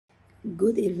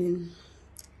Good evening,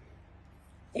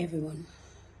 everyone.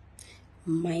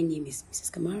 My name is Mrs.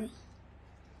 Kemara,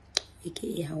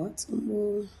 aka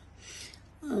Hawatumbo.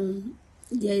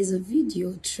 There is a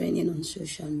video trending on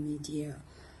social media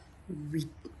with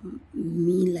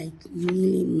me like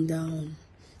kneeling down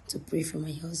to pray for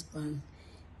my husband.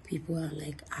 People are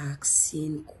like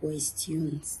asking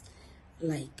questions,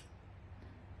 like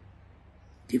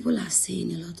people are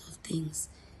saying a lot of things.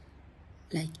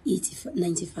 Like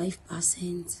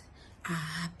 95% are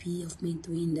happy of me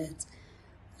doing that.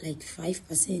 Like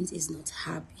 5% is not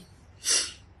happy.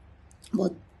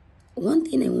 But one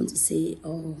thing I want to say,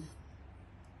 or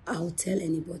I'll tell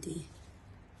anybody,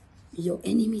 your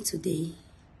enemy today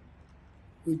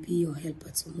will be your helper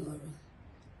tomorrow.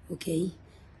 Okay?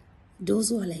 Those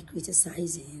who are like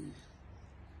criticizing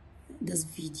this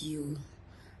video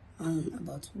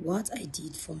about what I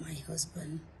did for my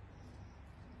husband,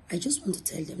 I just want to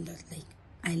tell them that like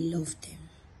I love them.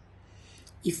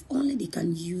 If only they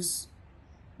can use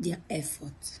their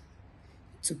effort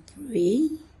to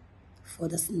pray for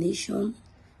this nation,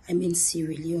 I mean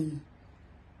Sieralyon,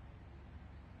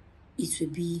 it will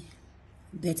be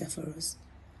better for us.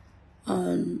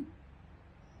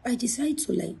 I decide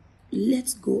to like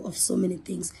let go of so many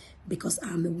things because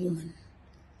I'm a woman.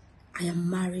 I am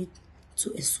married to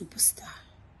a superstar,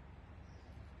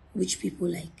 which people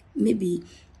like. Maybe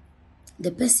the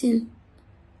person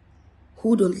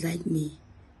who don't like me,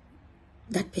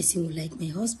 that person will like my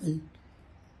husband.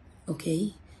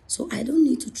 Okay? So I don't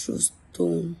need to throw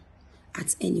stone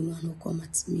at anyone who come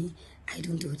at me. I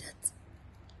don't do that.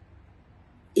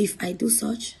 If I do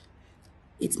such,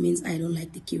 it means I don't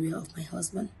like the career of my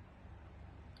husband.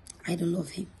 I don't love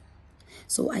him.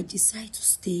 So I decide to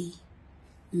stay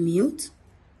mute,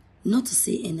 not to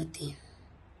say anything.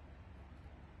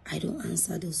 I don't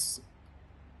answer those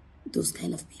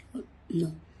kind of people.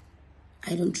 No.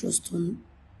 I don't throw stone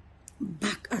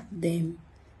back at them.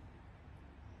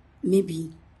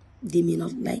 Maybe they may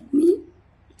not like me,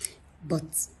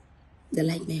 but they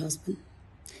like my husband.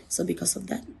 So because of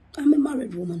that, I'm a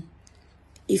married woman.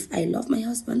 If I love my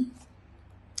husband,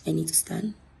 I need to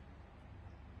stand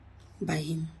by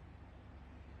him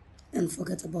and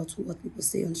forget about what people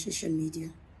say on social media.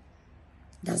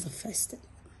 That's the first step.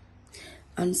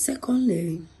 And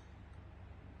secondly,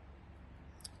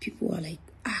 people are like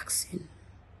asking,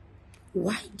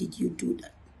 why did you do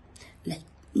that? Like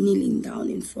kneeling down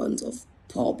in front of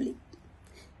public.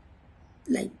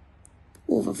 Like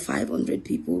over 500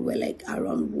 people were like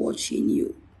around watching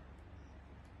you.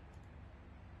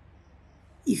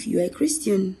 If you're a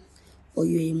Christian or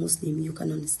you're a Muslim, you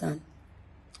can understand.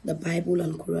 The Bible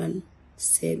and Quran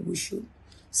said we should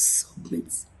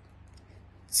submit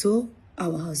to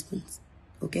our husbands.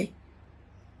 Okay?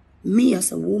 Me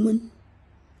as a woman,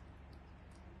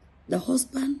 the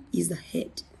husband is the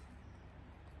head.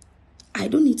 I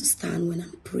don't need to stand when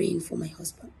I'm praying for my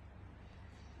husband.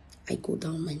 I go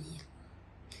down my knee.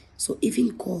 So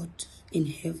even God in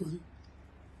heaven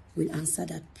will answer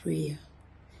that prayer.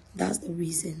 That's the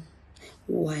reason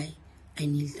why I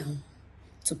kneel down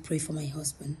to pray for my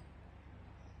husband.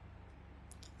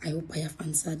 I hope I have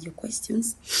answered your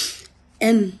questions.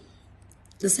 And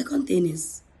the second thing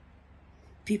is,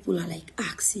 people are like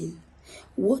asking,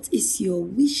 what is your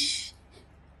wish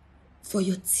for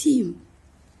your team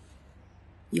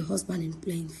your husband is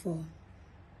playing for?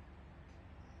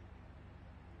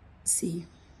 See,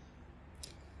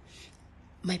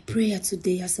 my prayer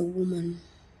today as a woman,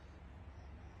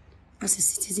 as a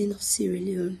citizen of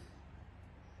Sieralyon,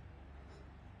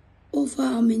 over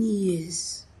how many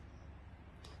years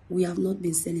we have not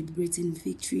been celebrating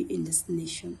victory in this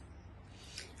nation.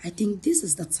 I think this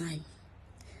is the time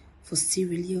for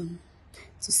Sieralyon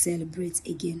to celebrate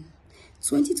again.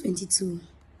 2022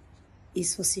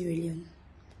 is for Sieralyon.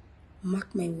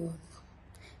 Mark my word,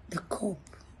 the cup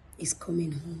is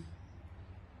coming home.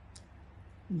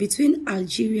 Between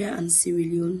Algeria and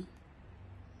Sieralyon,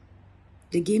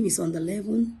 the game is on the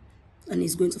 11th and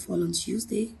it's going to fall on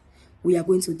Tuesday. We are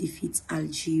going to defeat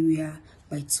Algeria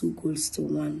by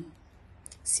 2-1.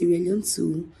 Sieralyon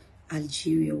 2,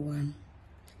 Algeria 1.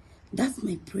 That's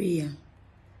my prayer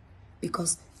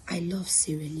because I love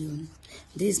Sieralyon.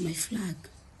 This is my flag.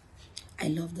 I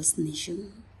love this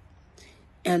nation.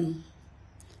 And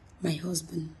my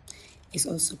husband is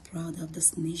also proud of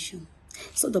this nation.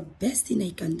 So the best thing I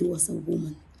can do as a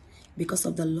woman, because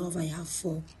of the love I have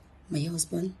for my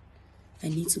husband, I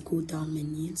need to go down my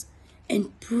knees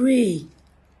and pray,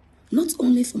 not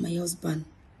only for my husband,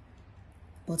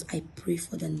 but I pray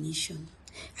for the nation.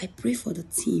 I pray for the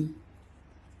team.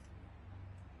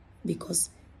 Because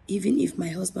even if my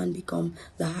husband become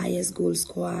the highest goal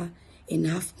scorer in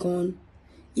AFCON.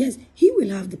 Yes, he will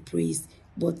have the praise,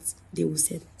 but they will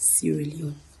say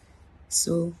Sierra.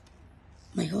 So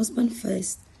my husband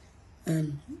first,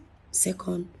 and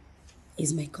second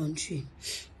is my country.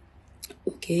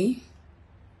 Okay?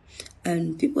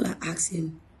 And people are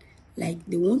asking, like,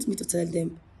 they want me to tell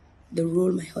them the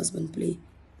role my husband play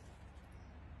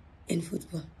in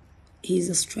football. He's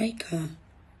a striker.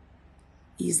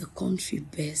 He's the country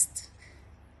best.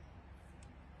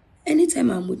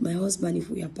 Anytime I'm with my husband, if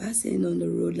we are passing on the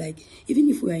road, like, even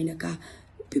if we are in a car,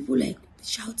 people like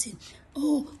shouting,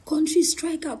 oh, country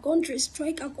striker, country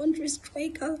striker, country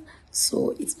striker.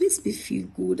 So it makes me feel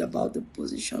good about the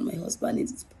position my husband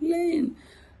is playing.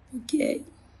 Okay.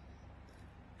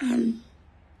 And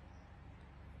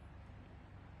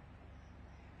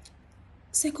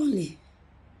secondly,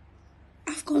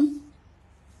 AFCON,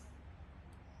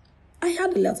 I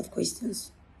had a lot of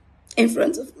questions in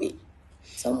front of me.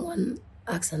 Someone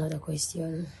asked another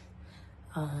question,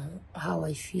 how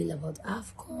I feel about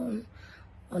AFCON,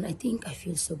 and I think I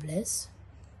feel so blessed.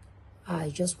 I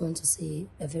just want to say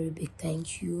a very big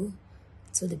thank you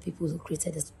to the people who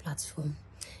created this platform,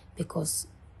 because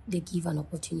they give an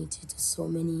opportunity to so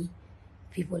many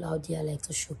people out there like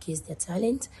to showcase their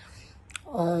talent.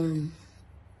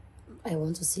 I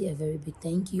want to say a very big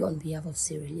thank you on behalf of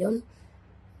Sieralyon.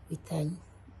 We thank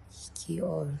you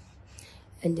all.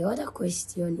 And the other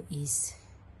question is,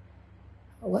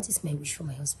 what is my wish for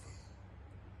my husband?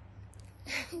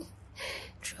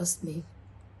 Trust me,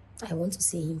 I want to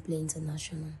see him play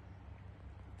international.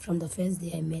 From the first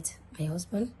day I met my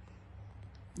husband,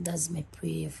 that's my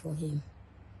prayer for him.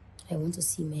 I want to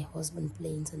see my husband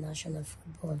play international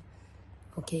football,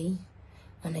 okay?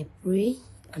 And I pray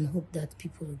and hope that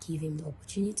people will give him the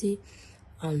opportunity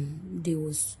and they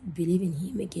will believe in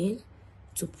him again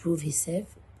to prove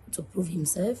himself,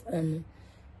 and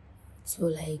to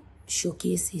like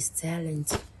showcase his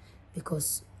talent,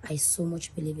 because I so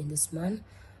much believe in this man,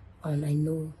 and I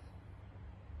know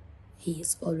he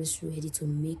is always ready to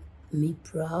make me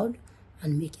proud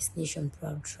and make his nation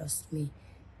proud. Trust me,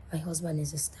 my husband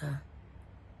is a star.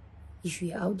 If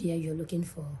you're out there, you're looking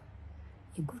for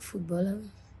a good footballer,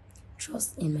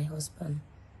 trust in my husband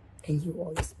and he will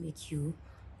always make you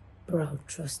proud.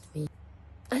 Trust me.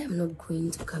 I am not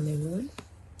going to Cameroon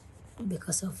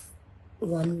because of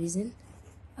one reason.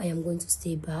 I am going to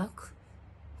stay back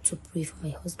to pray for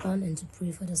my husband and to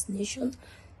pray for this nation,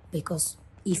 because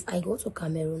if I go to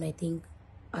Cameroon, I think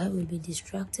I will be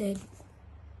distracted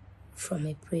from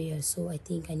my prayer. So I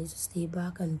think I need to stay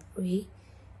back and pray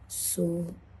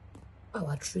so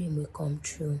our dream will come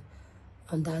true.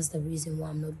 And that's the reason why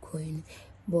I'm not going.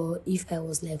 But if I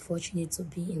was like fortunate to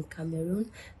be in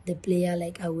Cameroon, the player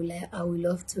I would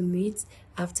love to meet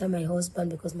after my husband,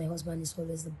 because my husband is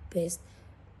always the best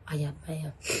I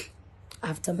admire.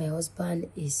 After my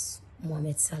husband is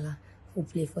Mohamed Salah, who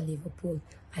played for Liverpool.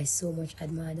 I so much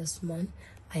admire this man.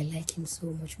 I like him so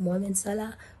much. Mohamed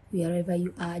Salah, wherever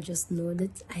you are, just know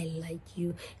that I like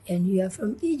you. And you are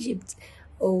from Egypt.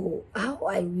 Oh, how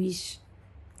I wish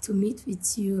to meet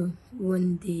with you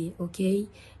one day, okay?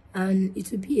 And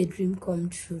it will be a dream come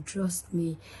true, trust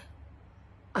me.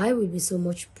 I will be so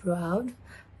much proud,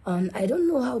 and I don't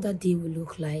know how that day will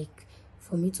look like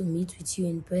for me to meet with you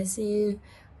in person.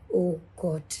 Oh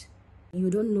God, you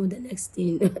don't know the next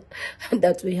thing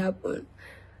that will happen,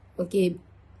 okay?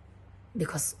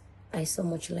 Because I so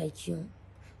much like you.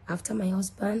 After my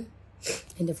husband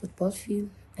in the football field,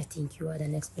 I think you are the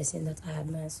next person that I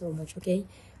admire so much, okay?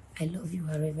 I love you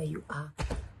wherever you are.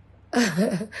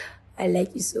 I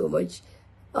like you so much.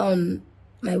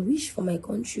 My wish for my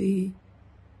country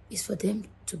is for them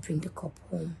to bring the cup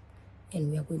home,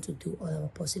 and we are going to do all our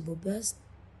possible best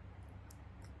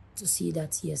to see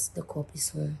that, yes, the cup is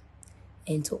home.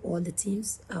 And to all the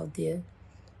teams out there,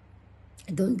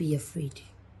 don't be afraid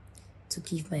to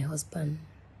give my husband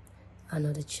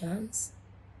another chance.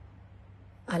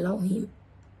 Allow him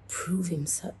prove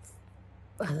himself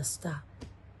as a star.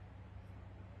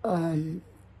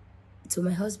 To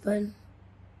my husband,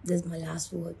 this is my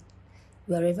last word.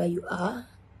 Wherever you are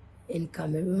in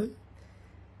Cameroon,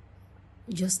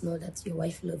 just know that your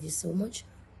wife loves you so much,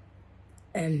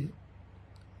 and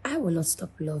I will not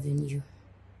stop loving you.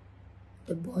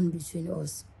 The bond between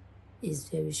us is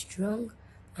very strong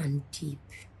and deep,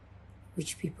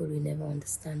 which people will never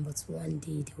understand, but one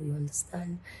day they will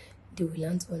understand. They will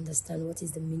learn to understand what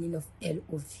is the meaning of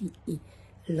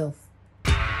Love.